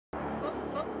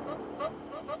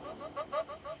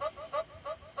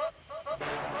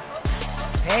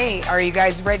Hey, are you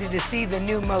guys ready to see the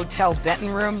new Motel Benton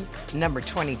room, number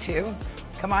 22?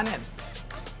 Come on in.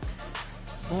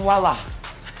 Voila.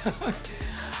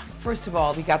 First of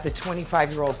all, we got the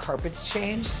 25-year-old carpets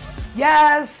changed.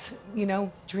 Yes, you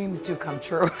know, dreams do come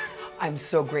true. I'm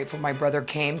so grateful my brother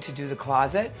came to do the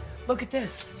closet. Look at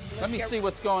this. Let me see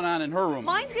what's going on in her room.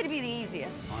 Mine's gonna be the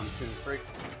easiest. 1, 2, 3.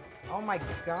 Oh my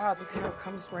God, look at how it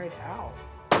comes right out.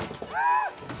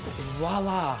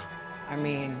 Voila. I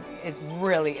mean, it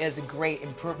really is a great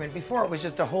improvement. Before it was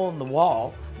just a hole in the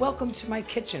wall. Welcome to my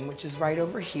kitchen, which is right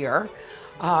over here.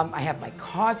 I have my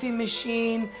coffee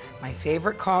machine, my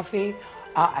favorite coffee.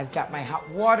 I've got my hot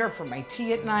water for my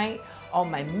tea at night, all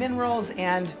my minerals,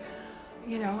 and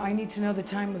you know, I need to know the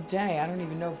time of day. I don't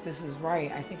even know if this is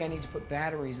right. I think I need to put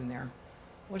batteries in there.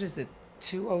 What is it,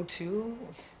 202?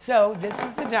 So this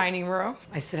is the dining room.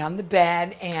 I sit on the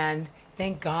bed, and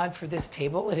thank God for this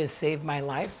table. It has saved my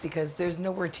life because there's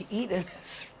nowhere to eat in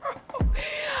this room.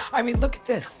 I mean, look at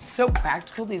this. So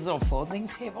practical, these little folding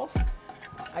tables.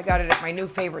 I got it at my new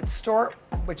favorite store,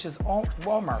 which is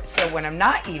Walmart. So when I'm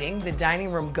not eating, the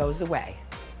dining room goes away.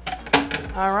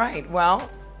 All right, well,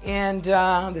 and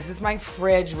this is my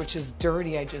fridge, which is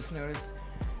dirty, I just noticed.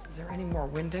 Is there any more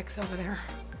Windex over there?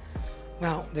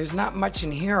 Well, there's not much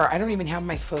in here. I don't even have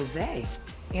my Fosé.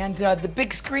 And the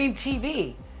big screen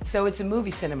TV. So it's a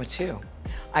movie cinema too.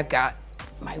 I've got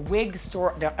my wig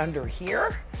stored under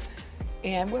here.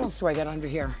 And what else do I got under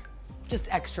here? Just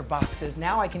extra boxes.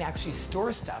 Now I can actually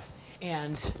store stuff.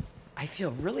 And I feel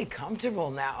really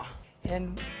comfortable now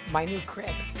in my new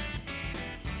crib.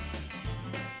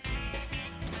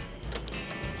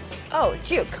 Oh,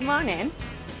 it's you. Come on in.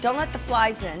 Don't let the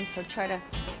flies in, so try to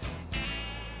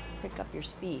pick up your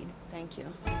speed. Thank you.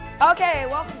 Okay,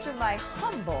 welcome to my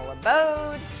humble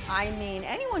abode. I mean,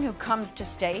 anyone who comes to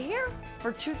stay here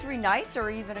for 2-3 nights or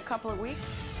even a couple of weeks,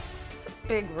 it's a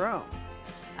big room.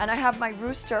 And I have my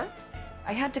rooster.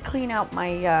 I had to clean out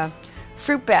my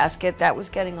fruit basket. That was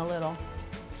getting a little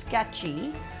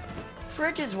sketchy.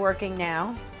 Fridge is working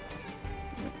now.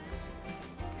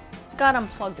 Got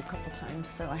unplugged a couple times,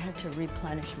 so I had to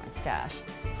replenish my stash.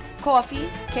 Coffee,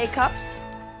 K-cups,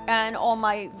 and all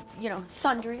my, you know,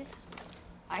 sundries.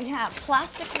 I have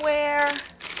plasticware,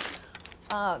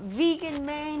 vegan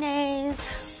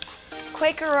mayonnaise,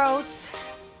 Quaker oats,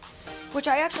 which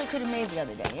I actually could have made the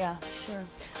other day, yeah, sure.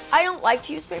 I don't like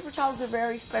to use paper towels, they're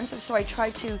very expensive, so I try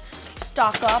to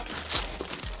stock up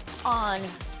on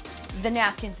the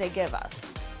napkins they give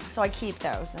us. So I keep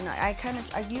those, and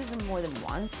I use them more than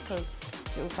once,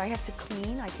 so if I have to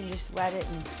clean, I can just wet it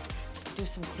and do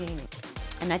some cleaning.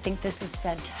 And I think this is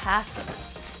fantastic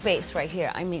space right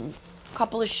here. I mean, a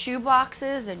couple of shoe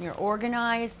boxes and you're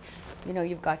organized. You know,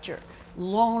 you've got your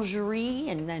lingerie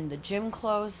and then the gym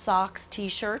clothes, socks,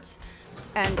 t-shirts,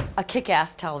 and a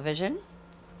kick-ass television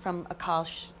from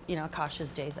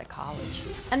Akasha's days at college.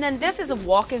 And then this is a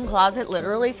walk-in closet,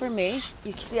 literally, for me.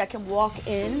 You can see I can walk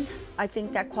in. I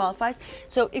think that qualifies.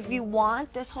 So if you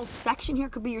want, this whole section here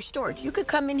could be your storage. You could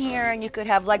come in here and you could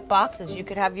have like boxes. You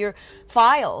could have your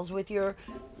files with your,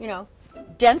 you know,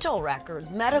 dental records,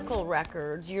 medical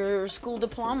records, your school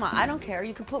diploma. I don't care.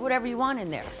 You can put whatever you want in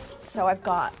there. So I've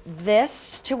got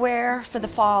this to wear for the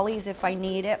follies if I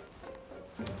need it.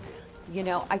 You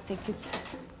know, I think it's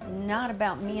not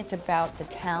about me, it's about the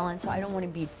talent, so I don't want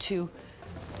to be too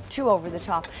over the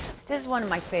top. This is one of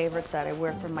my favorites that I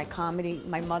wear for my comedy,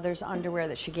 my mother's underwear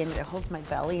that she gave me that holds my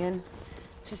belly in.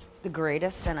 It's just the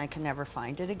greatest, and I can never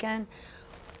find it again.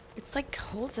 It's like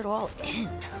holds it all in.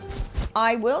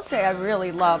 I will say I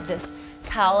really love this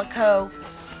calico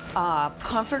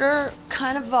comforter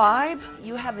kind of vibe.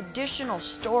 You have additional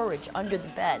storage under the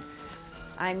bed.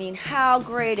 I mean, how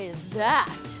great is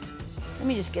that? Let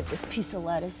me just get this piece of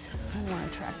lettuce. I don't want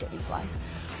to attract any flies.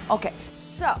 Okay,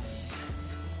 so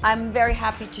I'm very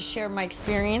happy to share my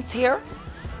experience here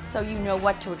so you know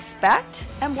what to expect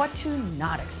and what to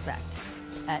not expect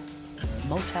at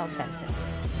Motel Benton.